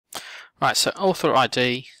Right, so author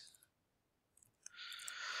ID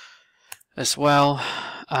as well.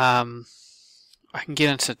 I can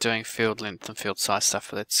get into doing field length and field size stuff,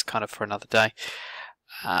 but that's kind of for another day.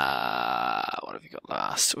 What have we got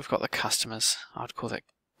last? We've got the customers. I would call that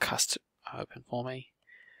custom open for me.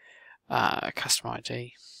 Customer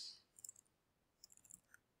ID.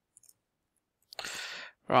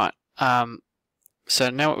 Right. So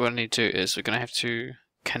now what we're going to need to do is we're going to have to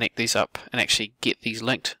connect these up and actually get these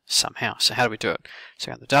linked somehow. So how do we do it?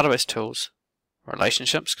 So the database tools,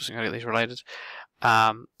 relationships, because we're going to get these related,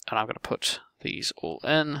 and I'm going to put these all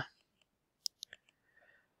in.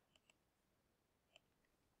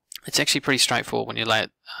 It's actually pretty straightforward when you lay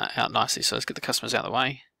it out nicely. So let's get the customers out of the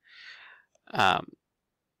way.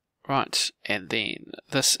 Right, and then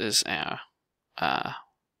this is our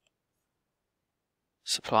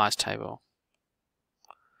suppliers table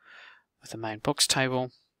with the main books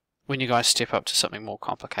table. When you guys step up to something more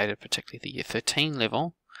complicated, particularly the year 13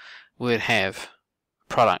 level, we'd have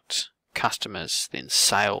product, customers, then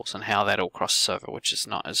sales, and how that all crosses over, which is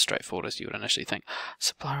not as straightforward as you would initially think.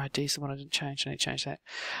 Supplier ID is the one I didn't change. I need to change that.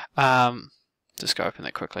 Just go open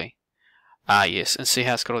that quickly. Yes, and see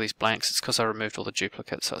how it's got all these blanks? It's because I removed all the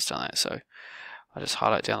duplicates, so it's done that. So I just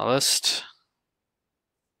highlight down the list.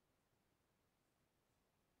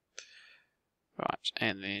 Right,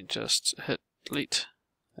 and then just hit delete.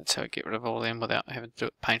 That's how I get rid of all of them without having to do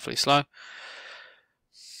it painfully slow.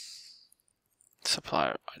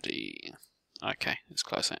 Supplier ID. Okay, let's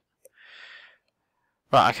close that.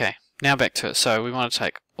 Right, okay, now back to it. So we want to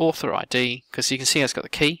take author ID, because you can see it's got the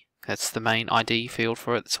key. That's the main ID field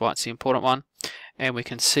for it. That's why it's the important one. And we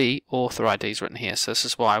can see author ID is written here. So this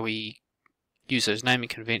is why we use those naming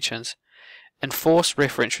conventions. Enforce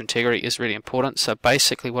referential integrity is really important. So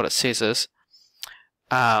basically what it says is,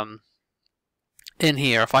 in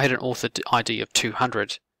here, if I had an author ID of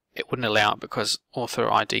 200, it wouldn't allow it because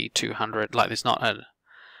author ID 200, like there's not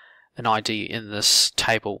an ID in this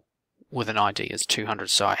table with an ID as 200,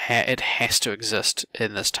 so it has to exist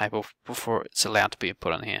in this table before it's allowed to be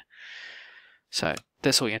put in here. So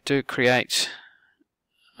that's all you have to do. Create.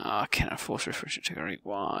 I cannot enforce referential integrity.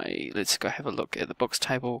 Why? Let's go have a look at the books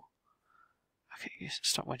table. Okay, yes,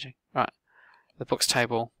 stop whinging. Right, the books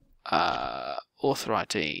table. Author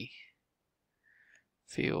ID.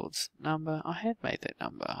 Fields number. I had made that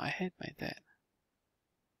number. I had made that.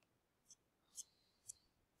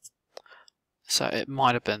 So it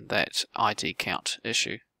might have been that ID count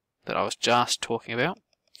issue that I was just talking about.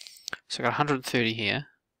 So I've got 130 here.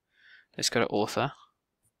 Let's go to author.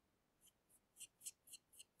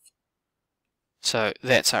 So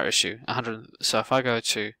that's our issue. 100. So if I go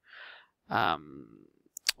to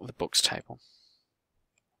the books table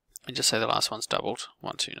and just say the last one's doubled,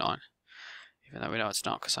 129, even though we know it's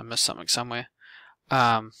not because I missed something somewhere.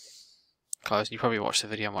 Close. You probably watch the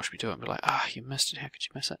video and watch me do it and be like, you missed it. How could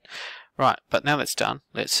you miss it? Right, but now that's done.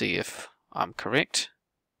 Let's see if I'm correct.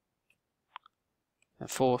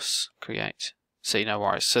 Enforce, create. See, no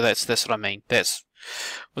worries. So that's what I mean. That's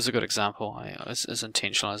was a good example, as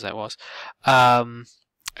intentional as that was. And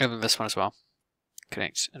then this one as well.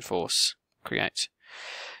 Connect, enforce, create.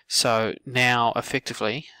 So now,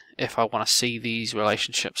 effectively, if I want to see these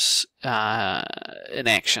relationships in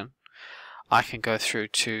action, I can go through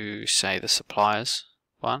to, say, the suppliers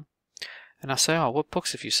one, and I say, what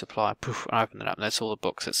books have you supplied? Poof, and I open it up, and that's all the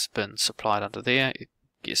books that's been supplied under there.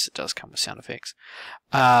 Yes, it does come with sound effects.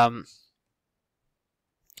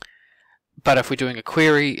 But if we're doing a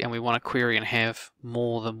query and we want to query and have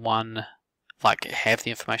more than one, like have the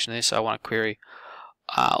information there, so I want to query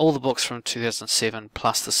all the books from 2007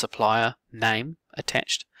 plus the supplier name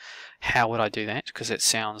attached, how would I do that? Because it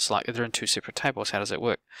sounds like they're in two separate tables. How does that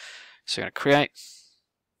work? So I'm going to create,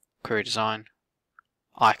 query design.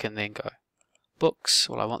 I can then go books.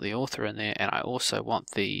 Well, I want the author in there, and I also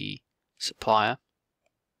want the supplier.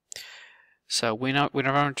 So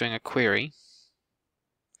whenever I'm doing a query,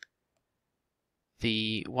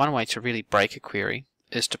 the one way to really break a query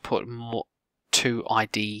is to put two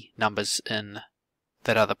ID numbers in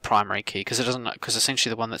that are the primary key, because it doesn't. Because essentially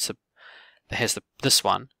the one that has this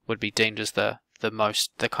one would be deemed as the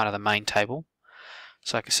kind of the main table.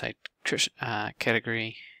 So I can say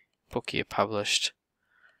category, book year published,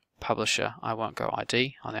 publisher. I won't go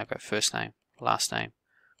ID. I'll now go first name, last name,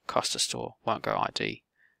 cost of store. Won't go ID.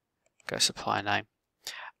 Go supplier name.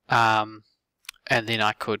 And then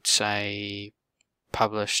I could say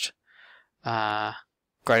published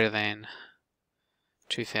greater than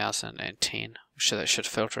 2010. So that should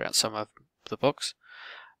filter out some of the books.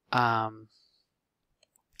 Run.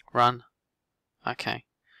 Okay.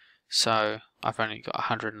 So I've only got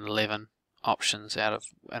 111 options out of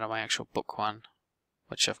my actual book one,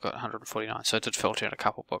 which I've got 149. So it did filter out a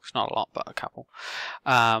couple books, not a lot, but a couple.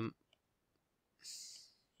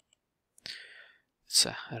 It's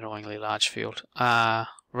an annoyingly large field.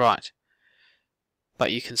 Right.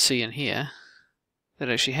 But you can see in here that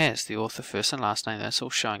it actually has the author first and last name. That's all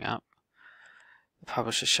showing up. The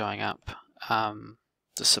publisher showing up.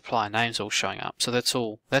 The supplier name's all showing up. So that's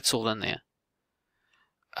all in there.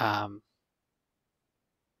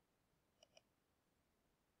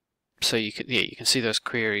 So you can see those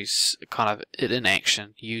queries kind of in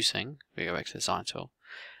action using, we go back to the design tool,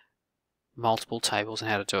 multiple tables and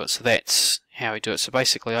how to do it. So that's how we do it. So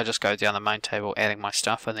basically I just go down the main table adding my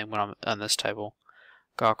stuff, and then when I'm in this table,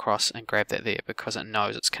 go across and grab that there because it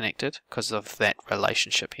knows it's connected because of that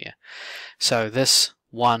relationship here. So this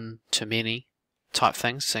one-to-many type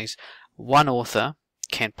thing says one author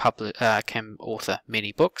can author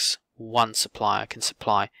many books, one supplier can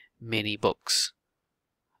supply many books.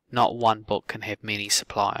 Not one book can have many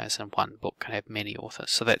suppliers and one book can have many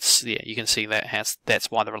authors. So that's, yeah, you can see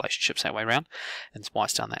that's why the relationship's that way around, and it's why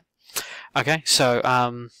it's done that. Okay, so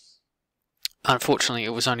unfortunately it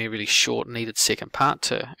was only a really short needed second part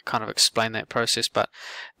to kind of explain that process, but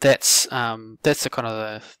that's the kind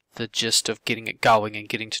of the gist of getting it going and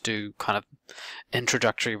getting to do kind of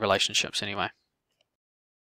introductory relationships anyway.